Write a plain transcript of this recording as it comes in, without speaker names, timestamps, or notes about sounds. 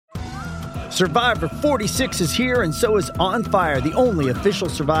Survivor 46 is here, and so is On Fire, the only official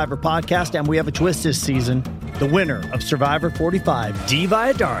Survivor podcast, and we have a twist this season. The winner of Survivor 45, Dee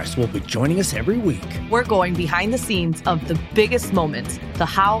Valladares, will be joining us every week. We're going behind the scenes of the biggest moments, the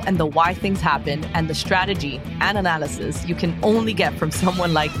how and the why things happen, and the strategy and analysis you can only get from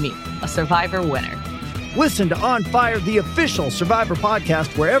someone like me, a Survivor winner. Listen to On Fire, the official Survivor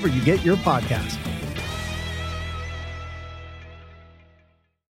podcast, wherever you get your podcast.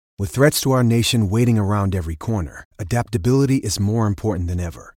 With threats to our nation waiting around every corner, adaptability is more important than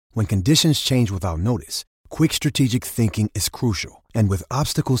ever. When conditions change without notice, quick strategic thinking is crucial. And with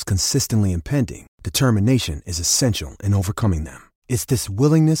obstacles consistently impending, determination is essential in overcoming them. It's this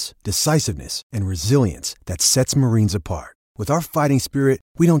willingness, decisiveness, and resilience that sets Marines apart. With our fighting spirit,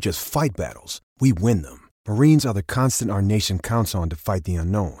 we don't just fight battles, we win them. Marines are the constant our nation counts on to fight the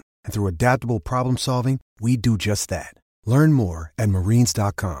unknown. And through adaptable problem solving, we do just that. Learn more at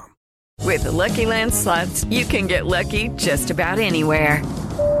marines.com. With the Lucky Land Slots, you can get lucky just about anywhere.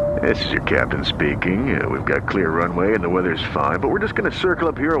 This is your captain speaking. We've got clear runway and the weather's fine, but we're just going to circle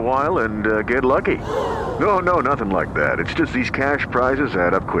up here a while and get lucky. No, nothing like that. It's just these cash prizes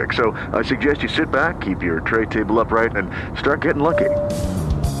add up quick. So I suggest you sit back, keep your tray table upright, and start getting lucky.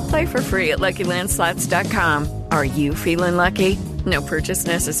 Play for free at LuckyLandSlots.com. Are you feeling lucky? No purchase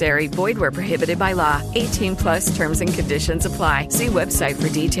necessary. Void where prohibited by law. 18 plus terms and conditions apply. See website for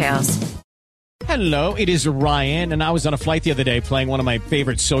details. Hello, it is Ryan, and I was on a flight the other day playing one of my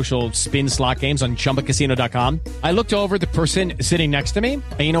favorite social spin slot games on ChumbaCasino.com. I looked over at the person sitting next to me,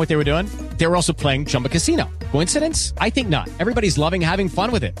 and you know what they were doing? They were also playing Chumba Casino. Coincidence? I think not. Everybody's loving having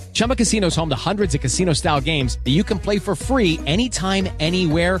fun with it. Chumba Casino is home to hundreds of casino-style games that you can play for free anytime,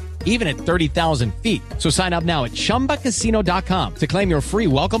 anywhere, even at 30,000 feet. So sign up now at ChumbaCasino.com to claim your free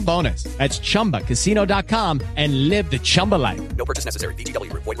welcome bonus. That's ChumbaCasino.com and live the Chumba life. No purchase necessary.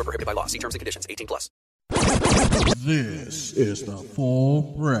 VGW. Void where prohibited by law. See terms and conditions. 18 plus. This is the Full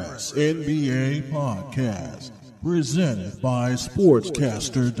Press NBA Podcast, presented by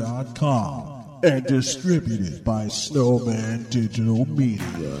Sportscaster.com and distributed by Snowman Digital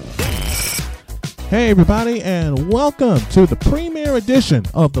Media. Hey everybody, and welcome to the premiere edition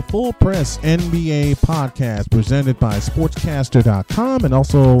of the Full Press NBA Podcast, presented by Sportscaster.com and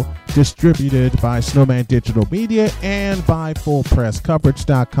also distributed by Snowman Digital Media and by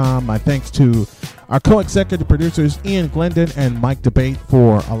FullPressCoverage.com. My thanks to our co-executive producers Ian Glendon and Mike Debate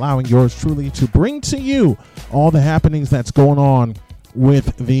for allowing yours truly to bring to you all the happenings that's going on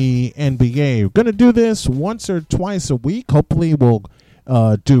with the NBA. We're going to do this once or twice a week. Hopefully we'll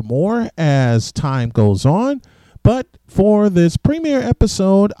do more as time goes on. But for this premiere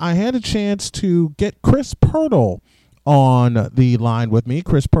episode, I had a chance to get Chris Pirtle on the line with me.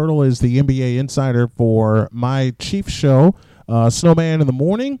 Chris Pirtle is the NBA insider for my chief show, Snowman in the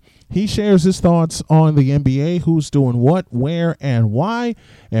Morning. He shares his thoughts on the NBA, who's doing what, where, and why,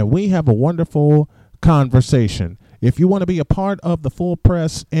 and we have a wonderful conversation. If you want to be a part of the Full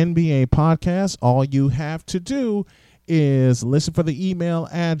Press NBA Podcast, all you have to do is listen for the email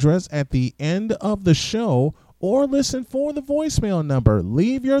address at the end of the show or listen for the voicemail number.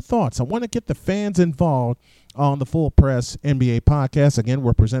 Leave your thoughts. I want to get the fans involved on the Full Press NBA Podcast. Again,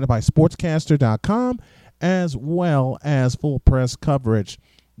 we're presented by Sportscaster.com as well as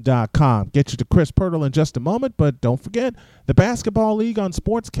FullPressCoverage.com. Get you to Chris Pirtle in just a moment, but don't forget, the Basketball League on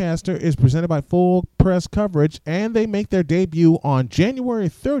Sportscaster is presented by Full Press Coverage, and they make their debut on January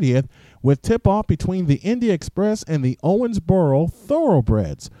 30th with tip-off between the India Express and the Owensboro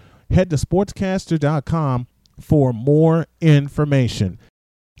Thoroughbreds. Head to Sportscaster.com for more information.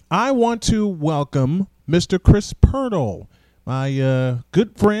 I want to welcome Mr. Chris Pirtle, my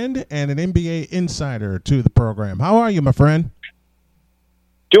good friend and an NBA insider, to the program. How are you, my friend?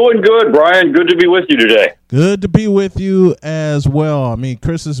 Doing good, Brian. Good to be with you today. Good to be with you as well. I mean,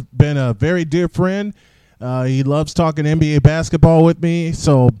 Chris has been a very dear friend. He loves talking NBA basketball with me.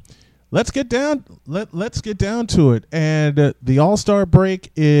 So let's get down. Let's get down to it. And the All-Star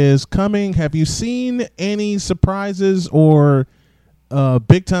break is coming. Have you seen any surprises or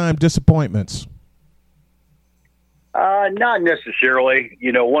big-time disappointments? Not necessarily.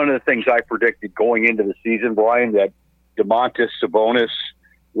 You know, one of the things I predicted going into the season, Brian, that Domantas Sabonis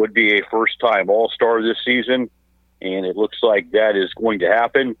would be a first-time All-Star this season, and it looks like that is going to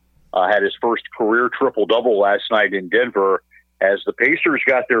happen. Had his first career triple-double last night in Denver as the Pacers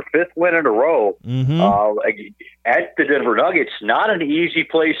got their fifth win in a row at the Denver Nuggets. Not an easy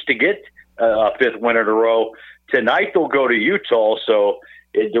place to get a fifth win in a row. Tonight they'll go to Utah, so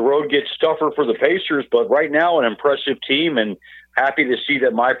the road gets tougher for the Pacers, but right now an impressive team, and happy to see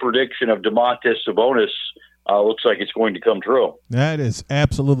that my prediction of Domantas Sabonis looks like it's going to come true. That is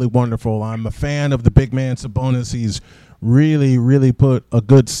absolutely wonderful. I'm a fan of the big man Sabonis. He's really, really put a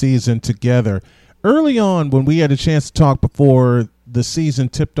good season together. Early on, when we had a chance to talk before the season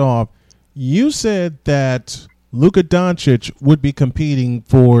tipped off, you said that Luka Doncic would be competing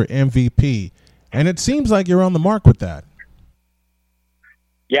for MVP, and it seems like you're on the mark with that.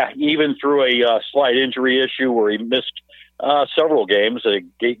 Yeah, even through a slight injury issue where he missed several games,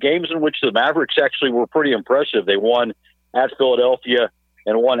 games in which the Mavericks actually were pretty impressive. They won at Philadelphia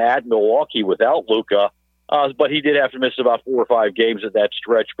and won at Milwaukee without Luka. But he did have to miss about 4 or 5 games at that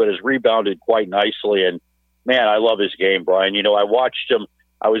stretch, but has rebounded quite nicely. And, man, I love his game, Brian. You know, I watched him.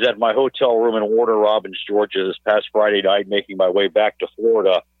 I was at my hotel room in Warner Robins, Georgia, this past Friday night, making my way back to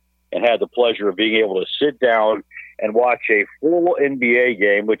Florida, and had the pleasure of being able to sit down and watch a full NBA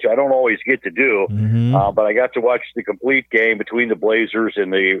game, which I don't always get to do. But I got to watch the complete game between the Blazers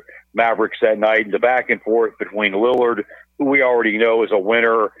and the Mavericks that night, and the back and forth between Lillard, who we already know is a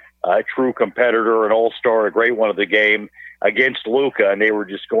winner, a true competitor, an all-star, a great one of the game, against Luka, and they were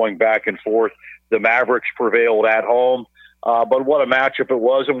just going back and forth. The Mavericks prevailed at home, but what a matchup it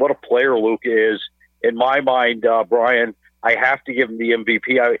was, and what a player Luka is. In my mind, Brian, I have to give him the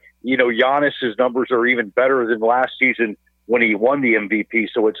MVP. Giannis's numbers are even better than last season when he won the MVP,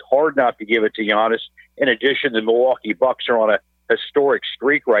 so it's hard not to give it to Giannis. In addition, the Milwaukee Bucks are on a historic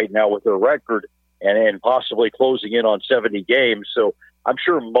streak right now with their record and possibly closing in on 70 games, so I'm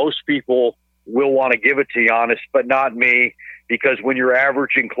sure most people will want to give it to Giannis, but not me, because when you're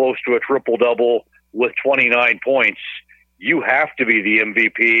averaging close to a triple-double with 29 points, you have to be the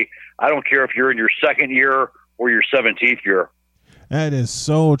MVP. I don't care if you're in your second year or your 17th year. That is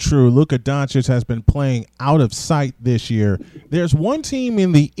so true. Luka Doncic has been playing out of sight this year. There's one team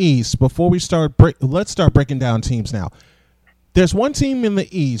in the East, before we start, let's start breaking down teams now. There's one team in the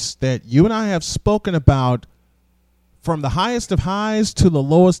East that you and I have spoken about from the highest of highs to the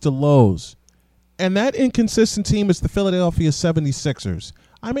lowest of lows. And that inconsistent team is the Philadelphia 76ers.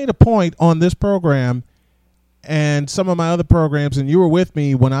 I made a point on this program and some of my other programs, and you were with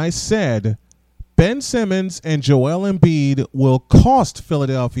me when I said Ben Simmons and Joel Embiid will cost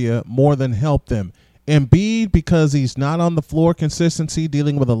Philadelphia more than help them. Embiid, because he's not on the floor consistency,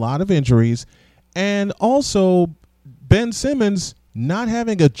 dealing with a lot of injuries, and also Ben Simmons not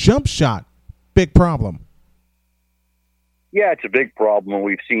having a jump shot. Big problem. Yeah, it's a big problem.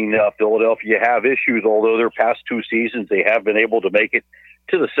 We've seen Philadelphia have issues, although their past 2 seasons they have been able to make it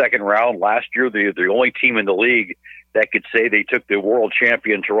to the second round. Last year, they're the only team in the league that could say they took the world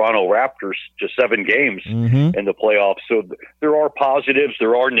champion Toronto Raptors to 7 games in the playoffs. So there are positives,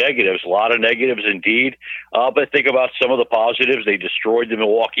 there are negatives, a lot of negatives indeed. But think about some of the positives. They destroyed the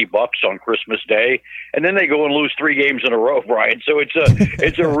Milwaukee Bucks on Christmas Day, and then they go and lose 3 games in a row, Brian. So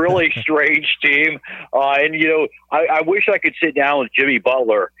it's a really strange team. And, I wish I could sit down with Jimmy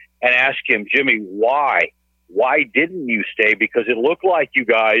Butler and ask him, Jimmy, why? Why didn't you stay? Because it looked like you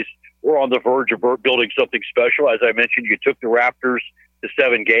guys were on the verge of building something special. As I mentioned, you took the Raptors to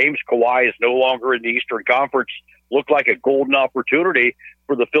 7 games. Kawhi is no longer in the Eastern Conference. Looked like a golden opportunity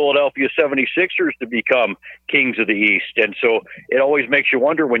for the Philadelphia 76ers to become kings of the East. And so it always makes you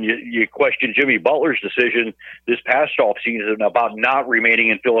wonder when you question Jimmy Butler's decision this past offseason about not remaining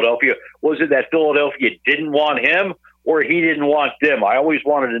in Philadelphia. Was it that Philadelphia didn't want him or he didn't want them? I always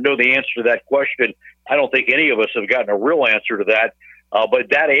wanted to know the answer to that question. I don't think any of us have gotten a real answer to that. But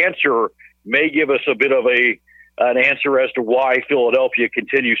that answer may give us a bit of an answer as to why Philadelphia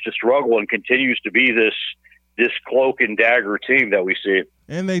continues to struggle and continues to be this cloak and dagger team that we see.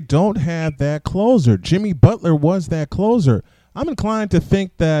 And they don't have that closer. Jimmy Butler was that closer. I'm inclined to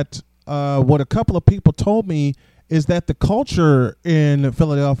think that what a couple of people told me is that the culture in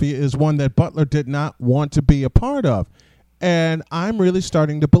Philadelphia is one that Butler did not want to be a part of. And I'm really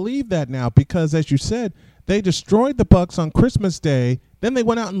starting to believe that now because, as you said, they destroyed the Bucks on Christmas Day. Then they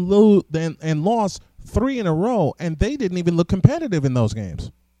went out and lost 3 in a row, and they didn't even look competitive in those games.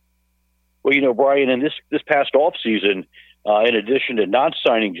 Well, Brian, in this past offseason, in addition to not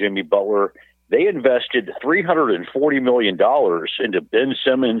signing Jimmy Butler, they invested $340 million into Ben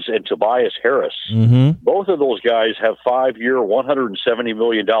Simmons and Tobias Harris. Both of those guys have 5-year, $170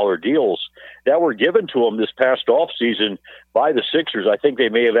 million deals that were given to them this past offseason by the Sixers. I think they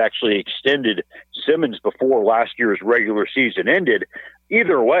may have actually extended Simmons before last year's regular season ended.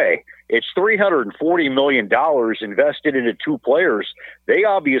 Either way, it's $340 million invested into 2 players. They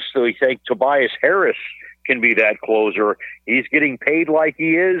obviously think Tobias Harris can be that closer. He's getting paid like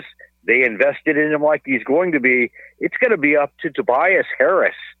he is. They invested in him like he's going to be. It's going to be up to Tobias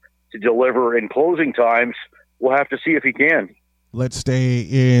Harris to deliver in closing times. We'll have to see if he can. Let's stay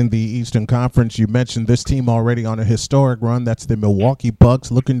in the Eastern Conference. You mentioned this team already on a historic run. That's the Milwaukee Bucks,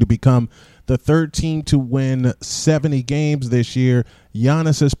 looking to become the third team to win 70 games this year.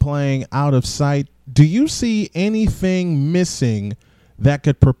 Giannis is playing out of sight. Do you see anything missing that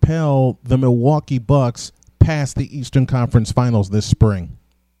could propel the Milwaukee Bucks past the Eastern Conference Finals this spring?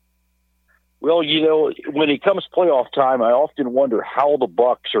 Well, when it comes playoff time, I often wonder how the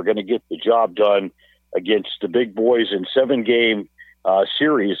Bucks are going to get the job done against the big boys in 7-game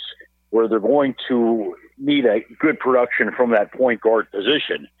series where they're going to need a good production from that point guard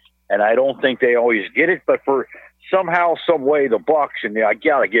position. And I don't think they always get it, but for somehow, some way, the Bucks, and I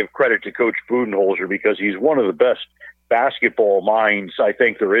got to give credit to Coach Budenholzer because he's one of the best basketball minds I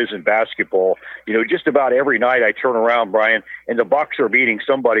think there is in basketball. Just about every night I turn around, Brian, and the Bucks are beating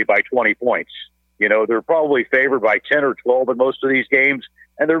somebody by 20 points. They're probably favored by 10 or 12 in most of these games,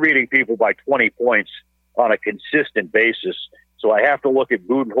 and they're beating people by 20 points on a consistent basis. So I have to look at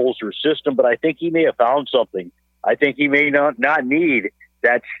Budenholzer's system, but I think he may have found something. I think he may not need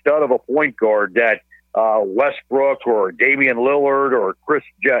that stud of a point guard that Westbrook or Damian Lillard or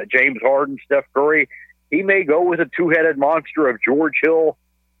James Harden, Steph Curry. He may go with a two-headed monster of George Hill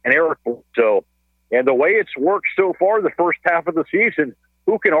and Eric Bledsoe. And the way it's worked so far the first half of the season,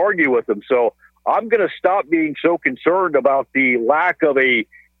 who can argue with them? So I'm going to stop being so concerned about the lack of a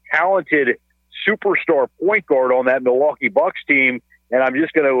talented superstar point guard on that Milwaukee Bucks team, and I'm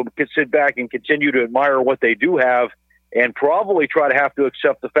just going to sit back and continue to admire what they do have and probably try to have to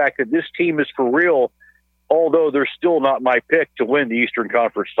accept the fact that this team is for real, although they're still not my pick to win the Eastern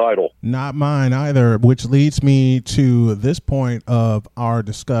Conference title. Not mine either, which leads me to this point of our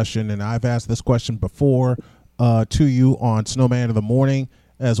discussion, and I've asked this question before to you on Snowman of the Morning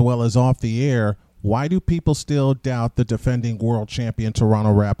as well as off the air. Why do people still doubt the defending world champion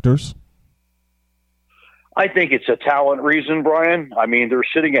Toronto Raptors? I think it's a talent reason, Brian. I mean, they're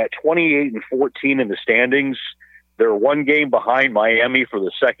sitting at 28-14 in the standings. They're one game behind Miami for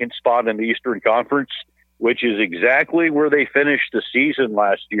the second spot in the Eastern Conference, which is exactly where they finished the season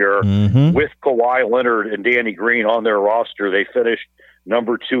last year with Kawhi Leonard and Danny Green on their roster. They finished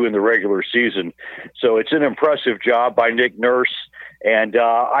number 2 in the regular season. So it's an impressive job by Nick Nurse. And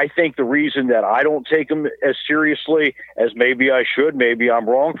I think the reason that I don't take them as seriously as maybe I should, maybe I'm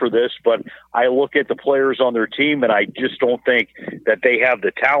wrong for this, but I look at the players on their team and I just don't think that they have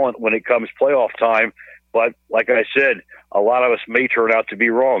the talent when it comes playoff time. But like I said, a lot of us may turn out to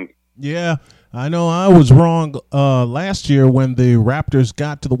be wrong. Yeah, I know I was wrong last year when the Raptors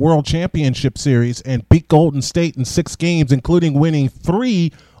got to the World Championship Series and beat Golden State in 6 games, including winning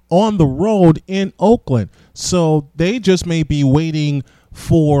 3 on the road in Oakland. So they just may be waiting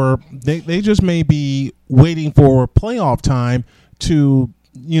for playoff time to,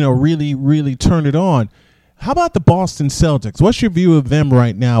 really turn it on. How about the Boston Celtics? What's your view of them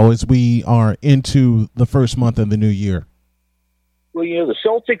right now as we are into the first month of the new year? Well, the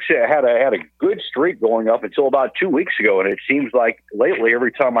Celtics had a good streak going up until about 2 weeks ago, and it seems like lately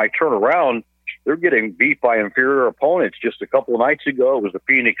every time I turn around, they're getting beat by inferior opponents. Just a couple of nights ago, it was the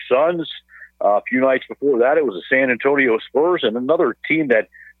Phoenix Suns. A few nights before that, it was the San Antonio Spurs, and another team that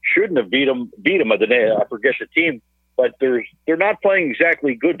shouldn't have beat them. I forget the team, but they're not playing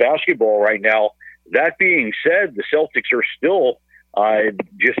exactly good basketball right now. That being said, the Celtics are still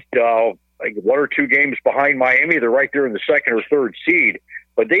just like 1 or 2 games behind Miami. They're right there in the 2nd or 3rd seed,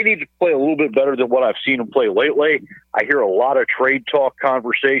 but they need to play a little bit better than what I've seen them play lately. I hear a lot of trade talk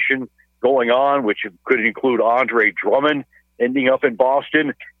conversation going on, which could include Andre Drummond ending up in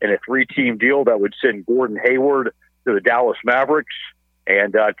Boston in a 3-team deal that would send Gordon Hayward to the Dallas Mavericks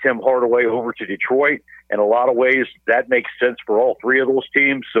and Tim Hardaway over to Detroit. In a lot of ways, that makes sense for all 3 of those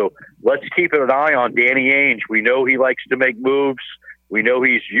teams. So let's keep an eye on Danny Ainge. We know he likes to make moves. We know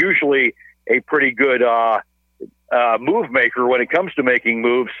he's usually a pretty good move maker when it comes to making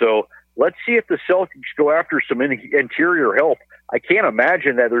moves. So let's see if the Celtics go after some interior help. I can't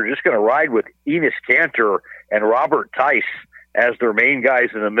imagine that they're just going to ride with Enes Kanter and Robert Tice as their main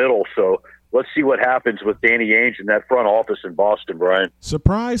guys in the middle. So let's see what happens with Danny Ainge in that front office in Boston, Brian.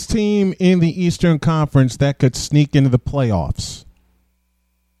 Surprise team in the Eastern Conference that could sneak into the playoffs.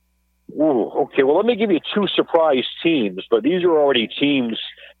 Ooh, okay, well, let me give you 2 surprise teams, but these are already teams,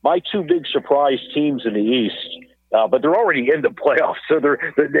 my 2 big surprise teams in the East, but they're already in the playoffs, so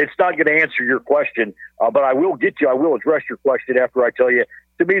it's not going to answer your question, but I will address your question after I tell you.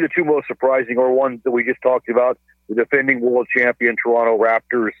 To me, the 2 most surprising are ones that we just talked about, the defending world champion Toronto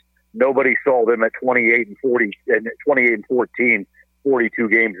Raptors. Nobody saw them at 28-14, 42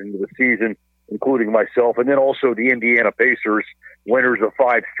 games into the season, including myself. And then also the Indiana Pacers, winners of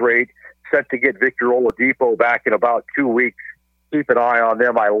 5 straight, set to get Victor Oladipo back in about 2 weeks keep an eye on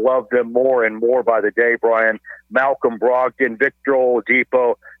them. I love them more and more by the day, Brian. Malcolm Brogdon, Victor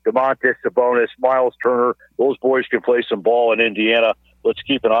Oladipo, Domantas Sabonis, Miles Turner. Those boys can play some ball in Indiana. Let's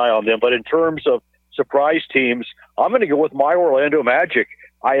keep an eye on them. But in terms of surprise teams, I'm going to go with my Orlando Magic.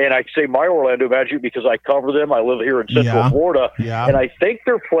 I say my Orlando Magic because I cover them. I live here in Central Florida, and I think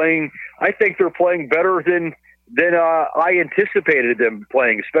they're playing. I think they're playing better than I anticipated them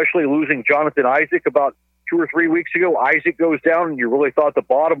playing. Especially losing Jonathan Isaac about 2 or 3 weeks ago. Isaac goes down, and you really thought the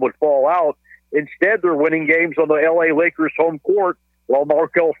bottom would fall out. Instead, they're winning games on the L.A. Lakers home court while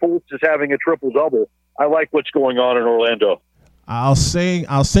Markelle Fultz is having a triple-double. I like what's going on in Orlando. I'll sing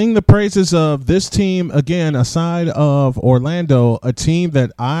the praises of this team again, aside of Orlando, a team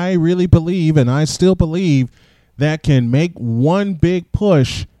that I really believe, and I still believe, that can make one big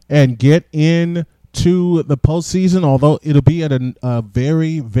push and get into the postseason, although it'll be at a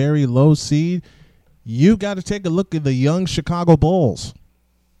very, very low seed. You got to take a look at the young Chicago Bulls.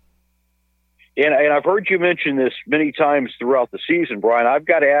 And I've heard you mention this many times throughout the season, Brian. I've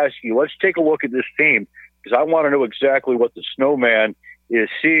got to ask you, let's take a look at this team, because I want to know exactly what the Snowman is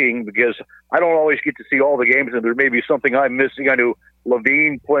seeing, because I don't always get to see all the games, and there may be something I'm missing. I know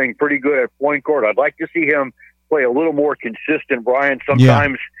Levine playing pretty good at point guard. I'd like to see him play a little more consistent, Brian.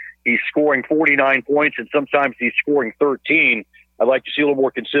 Sometimes he's scoring 49 points, and sometimes he's scoring 13. I'd like to see a little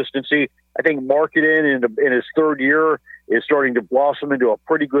more consistency. I think Markkanen in his third year is starting to blossom into a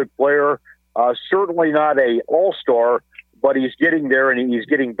pretty good player. Certainly not a all-star, but he's getting there, and he's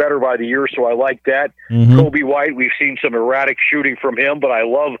getting better by the year, so I like that. Mm-hmm. Kobe White, we've seen some erratic shooting from him, but I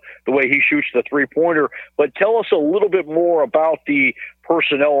love the way he shoots the three-pointer. But tell us a little bit more about the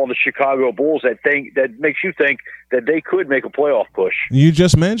personnel on the Chicago Bulls that makes you think that they could make a playoff push. You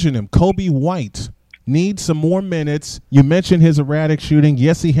just mentioned him, Kobe White. Needs some more minutes. You mentioned his erratic shooting.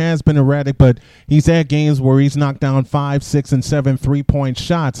 Yes, he has been erratic, but he's had games where he's knocked down 5, 6, and 7 3-point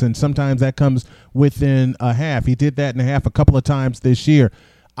shots, and sometimes that comes within a half. He did that in a half a couple of times this year.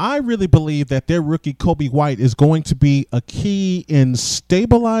 I really believe that their rookie Kobe White is going to be a key in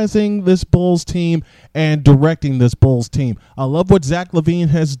stabilizing this Bulls team and directing this Bulls team. I love what Zach LaVine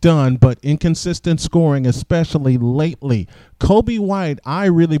has done, but inconsistent scoring, especially lately. Kobe White, I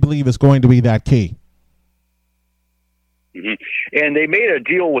really believe, is going to be that key. Mm-hmm. And they made a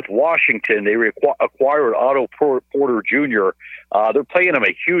deal with Washington. They acquired Otto Porter Jr. They're paying him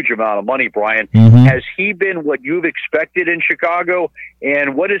a huge amount of money, Brian. Mm-hmm. Has he been what you've expected in Chicago?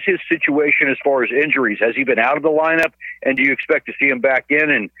 And what is his situation as far as injuries? Has he been out of the lineup? And do you expect to see him back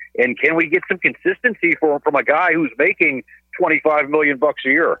in? And can we get some consistency from a guy who's making $25 million a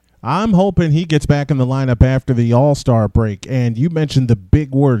year? I'm hoping he gets back in the lineup after the All-Star break. And you mentioned the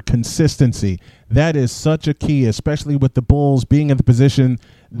big word, consistency. That is such a key, especially with the Bulls being in the position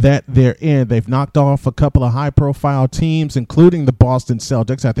that they're in. They've knocked off a couple of high-profile teams, including the Boston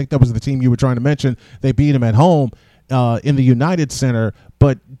Celtics. I think that was the team you were trying to mention. They beat them at home in the United Center.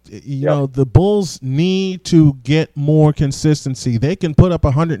 But, you know, the Bulls need to get more consistency. They can put up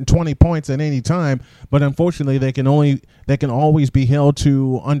 120 points at any time, but unfortunately they can always be held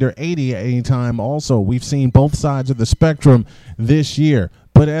to under 80 at any time also. We've seen both sides of the spectrum this year.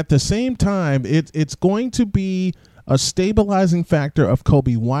 But at the same time, it's going to be a stabilizing factor of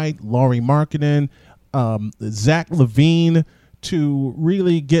Kobe White, Lauri Markkanen, Zach LaVine, to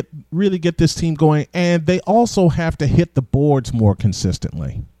really get this team going, and they also have to hit the boards more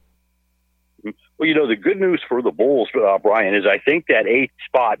consistently. Well, you know, the good news for the Bulls, Brian, is I think that 8th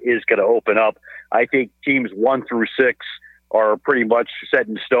spot is going to open up. I think teams 1 through 6 are pretty much set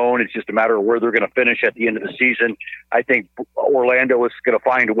in stone. It's just a matter of where they're going to finish at the end of the season. I think Orlando is going to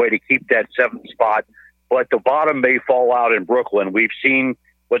find a way to keep that 7th spot, but the bottom may fall out in Brooklyn. We've seen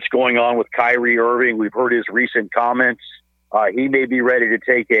what's going on with Kyrie Irving. We've heard his recent comments. He may be ready to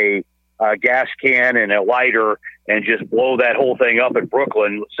take a gas can and a lighter and just blow that whole thing up in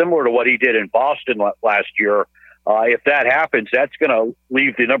Brooklyn, similar to what he did in Boston last year. If that happens, that's going to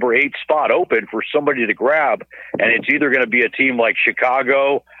leave the number 8 spot open for somebody to grab, and it's either going to be a team like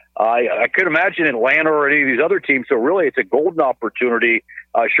Chicago. I could imagine Atlanta or any of these other teams, so really it's a golden opportunity.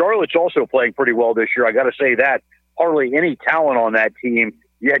 Charlotte's also playing pretty well this year. I got to say that. Hardly any talent on that team,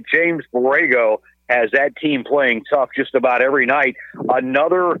 yet James Borrego has that team playing tough just about every night.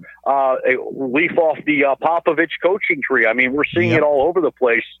 Another leaf off the Popovich coaching tree. I mean, we're seeing it all over the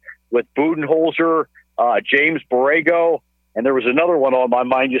place with Budenholzer, James Borrego, and there was another one on my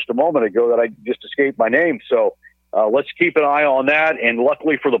mind just a moment ago that I just escaped my name. So let's keep an eye on that. And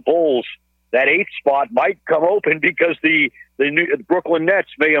luckily for the Bulls, that 8th spot might come open because the new Brooklyn Nets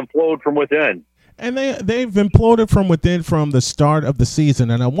may implode from within. And they've imploded from within from the start of the season.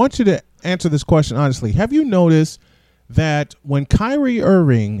 And I want you to answer this question honestly. Have you noticed that when Kyrie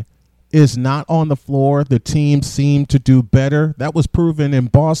Irving is not on the floor, the team seem to do better. That was proven in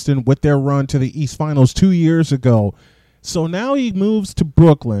Boston with their run to the East Finals 2 years ago. So now he moves to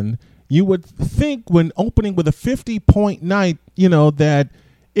Brooklyn. You would think when opening with a 50-point night, that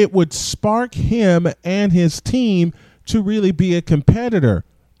it would spark him and his team to really be a competitor.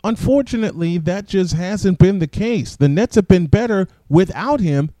 Unfortunately, that just hasn't been the case. The Nets have been better without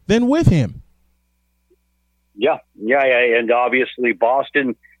him than with him. Yeah. And obviously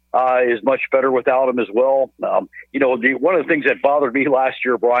Boston is much better without him as well. One of the things that bothered me last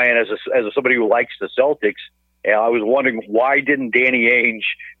year, Brian, as somebody who likes the Celtics, I was wondering why didn't Danny Ainge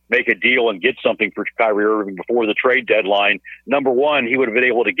make a deal and get something for Kyrie Irving before the trade deadline. Number one, he would have been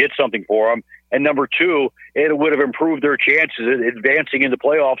able to get something for him. And number two, it would have improved their chances of advancing into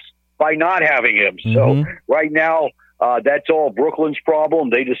playoffs by not having him. Mm-hmm. So right now, that's all Brooklyn's problem.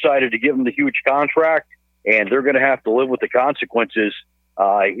 They decided to give him the huge contract, and they're going to have to live with the consequences.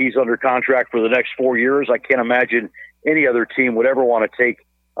 He's under contract for the next 4 years. I can't imagine any other team would ever want to take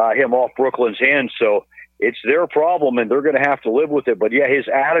him off Brooklyn's hands. So it's their problem, and they're going to have to live with it. But, yeah, his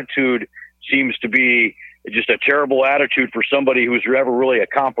attitude seems to be just a terrible attitude for somebody who's never really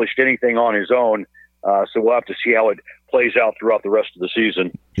accomplished anything on his own. So we'll have to see how it plays out throughout the rest of the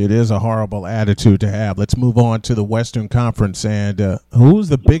season. It is a horrible attitude to have. Let's move on to the Western Conference. And who's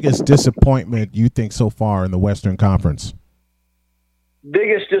the biggest disappointment you think so far in the Western Conference?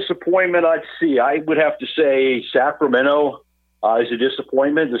 Biggest disappointment, I would have to say Sacramento is a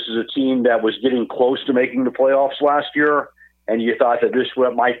disappointment. This is a team that was getting close to making the playoffs last year, and you thought that this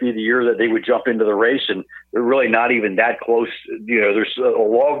might be the year that they would jump into the race, and they're really not even that close. There's a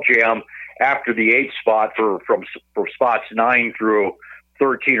log jam after the 8th spot from spots 9 through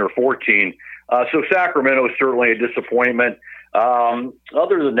 13 or 14. So Sacramento is certainly a disappointment.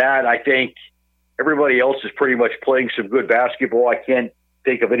 Other than that, I think everybody else is pretty much playing some good basketball. I can't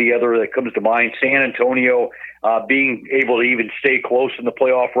think of any other that comes to mind. San Antonio being able to even stay close in the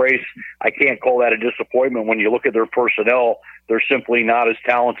playoff race, I can't call that a disappointment. When you look at their personnel, they're simply not as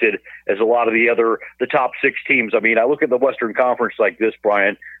talented as a lot of the top 6 teams. I mean, I look at the Western Conference like this,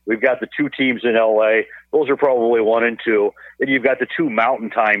 Brian. We've got the 2 teams in LA. Those are probably 1 and 2. Then you've got the 2 Mountain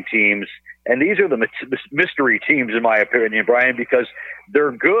Time teams. And these are the mystery teams, in my opinion, Brian, because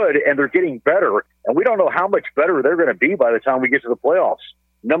they're good and they're getting better. And we don't know how much better they're going to be by the time we get to the playoffs.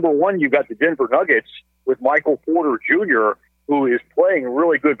 Number 1, you've got the Denver Nuggets with Michael Porter Jr., who is playing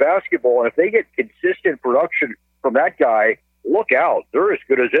really good basketball. And if they get consistent production from that guy, look out. They're as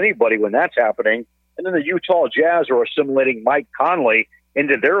good as anybody when that's happening. And then the Utah Jazz are assimilating Mike Conley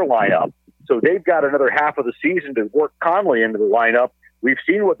into their lineup. So they've got another half of the season to work Conley into the lineup. We've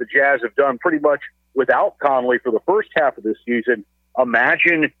seen what the Jazz have done pretty much without Conley for the first half of this season.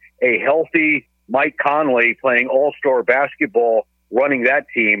 Imagine a healthy Mike Conley playing all-star basketball, running that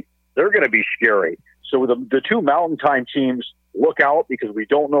team. They're going to be scary. So the 2 Mountain Time teams, look out, because we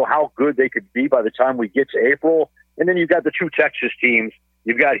don't know how good they could be by the time we get to April. And then you've got the 2 Texas teams.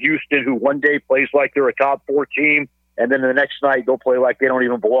 You've got Houston, who one day plays like they're a top 4 team, and then the next night they'll play like they don't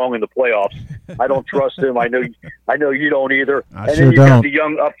even belong in the playoffs. I don't trust them. I know you don't either. And then you've got the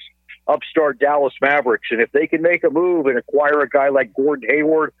young upstart Dallas Mavericks, and if they can make a move and acquire a guy like Gordon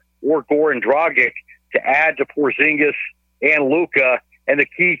Hayward or Goran Dragic to add to Porzingis and Luka, and the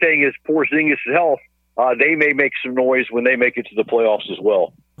key thing is Porzingis' health, they may make some noise when they make it to the playoffs as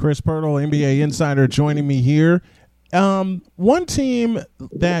well. Chris Pirtle, NBA Insider, joining me here. One team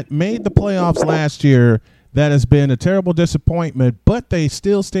that made the playoffs last year that has been a terrible disappointment, but they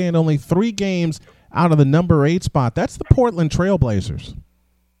still stand only 3 games out of the number 8 spot. That's the Portland Trailblazers.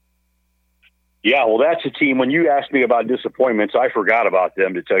 Yeah, well, that's a team. When you asked me about disappointments, I forgot about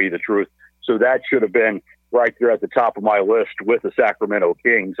them, to tell you the truth. So that should have been right there at the top of my list with the Sacramento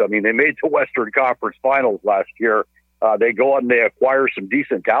Kings. I mean, they made the Western Conference Finals last year. They go out and they acquire some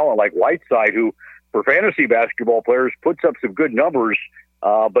decent talent like Whiteside, who, for fantasy basketball players, puts up some good numbers,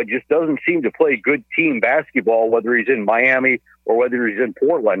 but just doesn't seem to play good team basketball, whether he's in Miami or whether he's in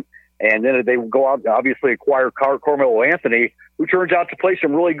Portland. And then they go out and obviously acquire Carmelo Anthony, who turns out to play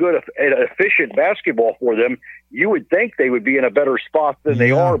some really good, efficient basketball for them. You would think they would be in a better spot than they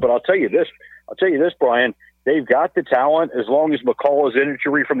are, but I'll tell you this, Brian, they've got the talent. As long as McCullough's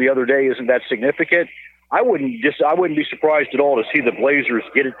injury from the other day isn't that significant, I wouldn't be surprised at all to see the Blazers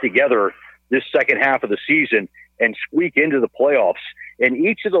get it together this second half of the season and squeak into the playoffs. In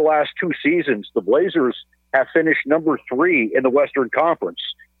each of the last 2 seasons, the Blazers have finished number 3 in the Western Conference.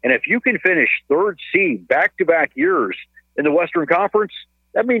 And if you can finish 3rd seed back-to-back years in the Western Conference,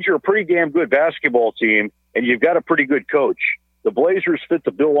 that means you're a pretty damn good basketball team, and you've got a pretty good coach. The Blazers fit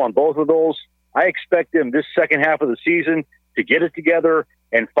the bill on both of those. I expect them this second half of the season to get it together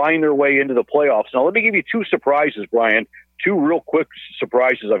and find their way into the playoffs. Now, let me give you two surprises, Brian. Two real quick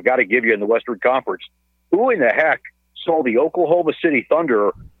surprises I've got to give you in the Western Conference. Who in the heck saw the Oklahoma City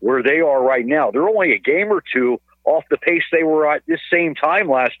Thunder where they are right now? They're only a game or two off the pace they were at this same time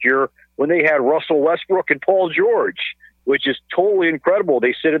last year when they had Russell Westbrook and Paul George, which is totally incredible.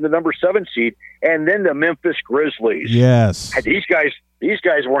 They sit in the number 7 seed. And then the Memphis Grizzlies. Yes. These guys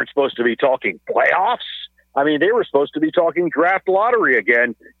weren't supposed to be talking playoffs. I mean, they were supposed to be talking draft lottery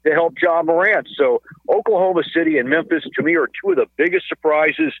again to help Ja Morant. So Oklahoma City and Memphis, to me, are two of the biggest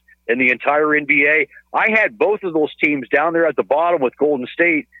surprises in the entire NBA. I had both of those teams down there at the bottom with Golden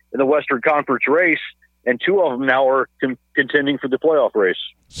State in the Western Conference race, and two of them now are contending for the playoff race.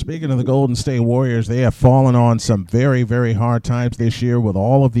 Speaking of the Golden State Warriors, they have fallen on some very, very hard times this year with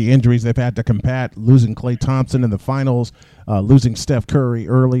all of the injuries they've had to combat, losing Klay Thompson in the finals, losing Steph Curry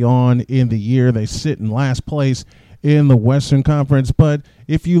early on in the year. They sit in last place in the Western Conference. But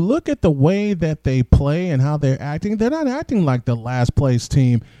if you look at the way that they play and how they're not acting like the last place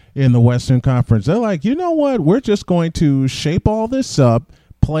team in the Western Conference. They're like, you know what, we're just going to shape all this up,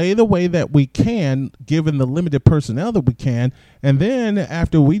 play the way that we can, given the limited personnel that we can, and then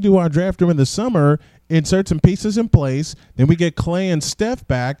after we do our draft during the summer, insert some pieces in place, then we get Klay and Steph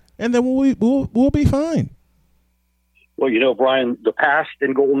back, and then we'll be fine. Well, you know, Brian, the past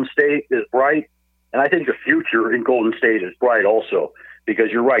in Golden State is bright, and I think the future in Golden State is bright also,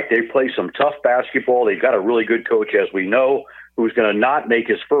 because you're right, they play some tough basketball. They've got a really good coach, as we know, who's going to not make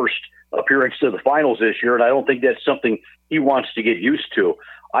his first appearance to the finals this year, and I don't think that's something he wants to get used to.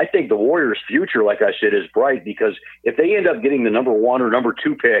 I think the Warriors' future, like I said, is bright, because if they end up getting the number 1 or number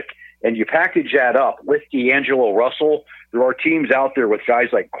 2 pick and you package that up with D'Angelo Russell, there are teams out there with guys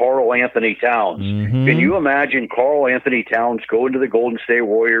like Karl Anthony Towns. Mm-hmm. Can you imagine Karl Anthony Towns going to the Golden State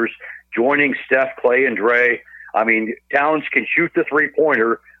Warriors, joining Steph, Klay, and Dre? I mean, Towns can shoot the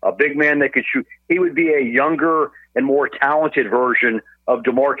three-pointer, a big man that can shoot. He would be a younger and more talented version of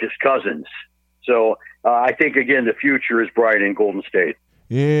DeMarcus Cousins. So I think, again, the future is bright in Golden State.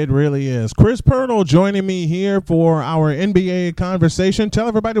 It really is. Chris Pirtle joining me here for our NBA conversation. Tell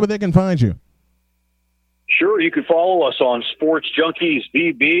everybody where they can find you. Sure. You can follow us on Sports Junkies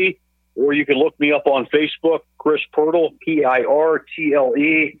VB, or you can look me up on Facebook, Chris Pirtle,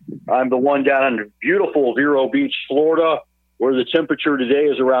 Pirtle. I'm the one down in beautiful Vero Beach, Florida, where the temperature today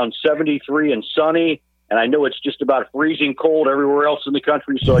is around 73 and sunny. And I know it's just about freezing cold everywhere else in the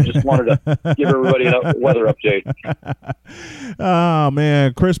country, so I just wanted to give everybody a weather update. Oh,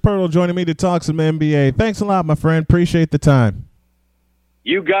 man. Chris Pirtle joining me to talk some NBA. Thanks a lot, my friend. Appreciate the time.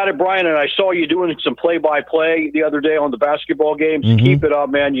 You got it, Brian, and I saw you doing some play-by-play the other day on the basketball games. Mm-hmm. Keep it up,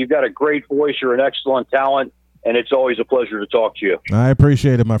 man. You've got a great voice. You're an excellent talent, and it's always a pleasure to talk to you. I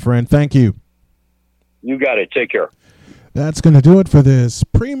appreciate it, my friend. Thank you. You got it. Take care. That's going to do it for this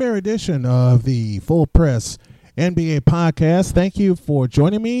premiere edition of the Full Press NBA podcast. Thank you for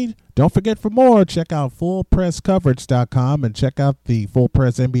joining me. Don't forget, for more, check out fullpresscoverage.com and check out the Full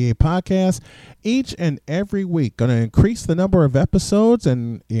Press NBA podcast each and every week. Going to increase the number of episodes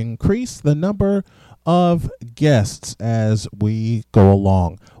and increase the number of guests as we go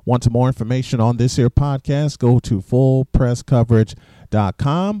along. Want some more information on this here podcast? Go to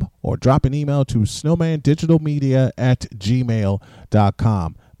fullpresscoverage.com or drop an email to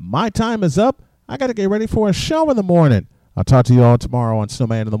snowmandigitalmedia@gmail.com. My time is up. I got to get ready for a show in the morning. I'll talk to you all tomorrow on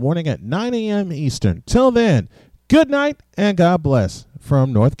Snowman in the Morning at 9 a.m. Eastern. Till then, good night and God bless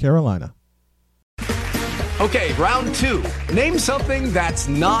from North Carolina. Okay, round 2. Name something that's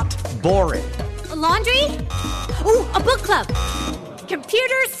not boring. A laundry? Ooh, a book club.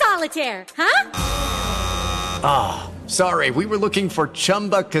 Computer solitaire, huh? Ah, sorry, we were looking for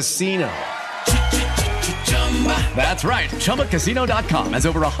Chumba Casino. That's right, ChumbaCasino.com has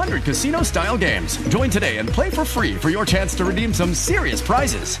over 100 casino-style games. Join today and play for free for your chance to redeem some serious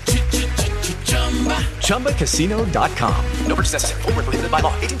prizes. ChumbaCasino.com. No purchase necessary. Void where prohibited by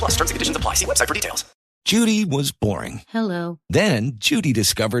law. 18+ terms and conditions apply. See website for details. Judy was boring. Hello. Then Judy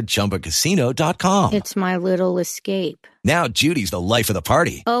discovered ChumbaCasino.com. It's my little escape. Now Judy's the life of the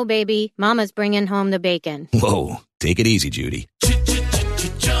party. Oh, baby, mama's bringing home the bacon. Whoa, take it easy, Judy.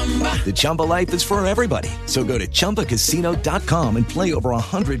 The Chumba life is for everybody. So go to ChumbaCasino.com and play over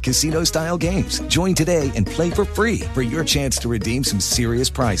 100 casino-style games. Join today and play for free for your chance to redeem some serious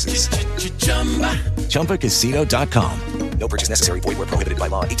prizes. ChumbaCasino.com. No purchase necessary. Void where prohibited by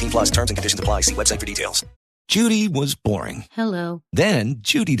law. 18+ terms and conditions apply. See website for details. Judy was boring. Hello. Then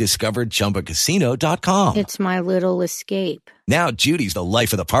Judy discovered ChumbaCasino.com. It's my little escape. Now Judy's the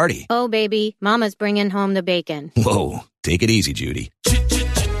life of the party. Oh, baby, mama's bringing home the bacon. Whoa, take it easy, Judy.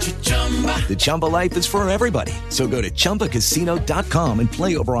 The Chumba life is for everybody. So go to ChumbaCasino.com and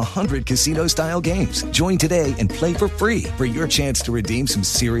play over 100 casino-style games. Join today and play for free for your chance to redeem some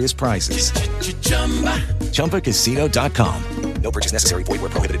serious prizes. ChumbaCasino.com. No purchase necessary. Void where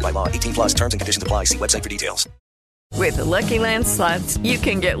prohibited by law. 18 plus terms and conditions apply. See website for details. With the Lucky Land Slots, you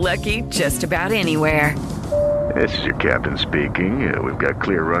can get lucky just about anywhere. This is your captain speaking. We've got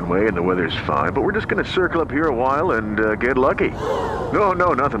clear runway and the weather's fine, but we're just going to circle up here a while and get lucky. No,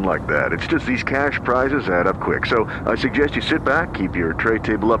 nothing like that. It's just these cash prizes add up quick. So I suggest you sit back, keep your tray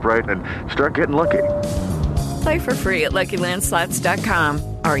table upright, and start getting lucky. Play for free at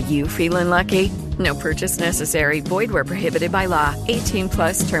LuckyLandSlots.com. Are you feeling lucky? No purchase necessary. Void where prohibited by law. 18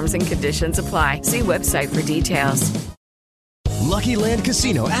 plus terms and conditions apply. See website for details. Lucky Land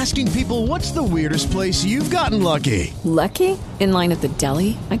Casino, asking people, what's the weirdest place you've gotten lucky? Lucky? In line at the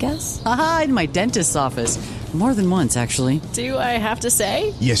deli, I guess? Aha, in my dentist's office. More than once, actually. Do I have to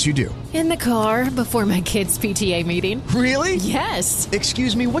say? Yes, you do. In the car before my kids' PTA meeting. Really? Yes.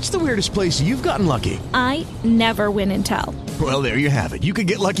 Excuse me, what's the weirdest place you've gotten lucky? I never win and tell. Well, there you have it. You can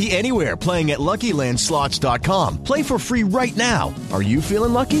get lucky anywhere, playing at LuckyLandSlots.com. Play for free right now. Are you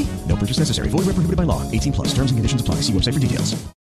feeling lucky? No purchase necessary. Void where prohibited by law. 18 plus. Terms and conditions apply. See website for details.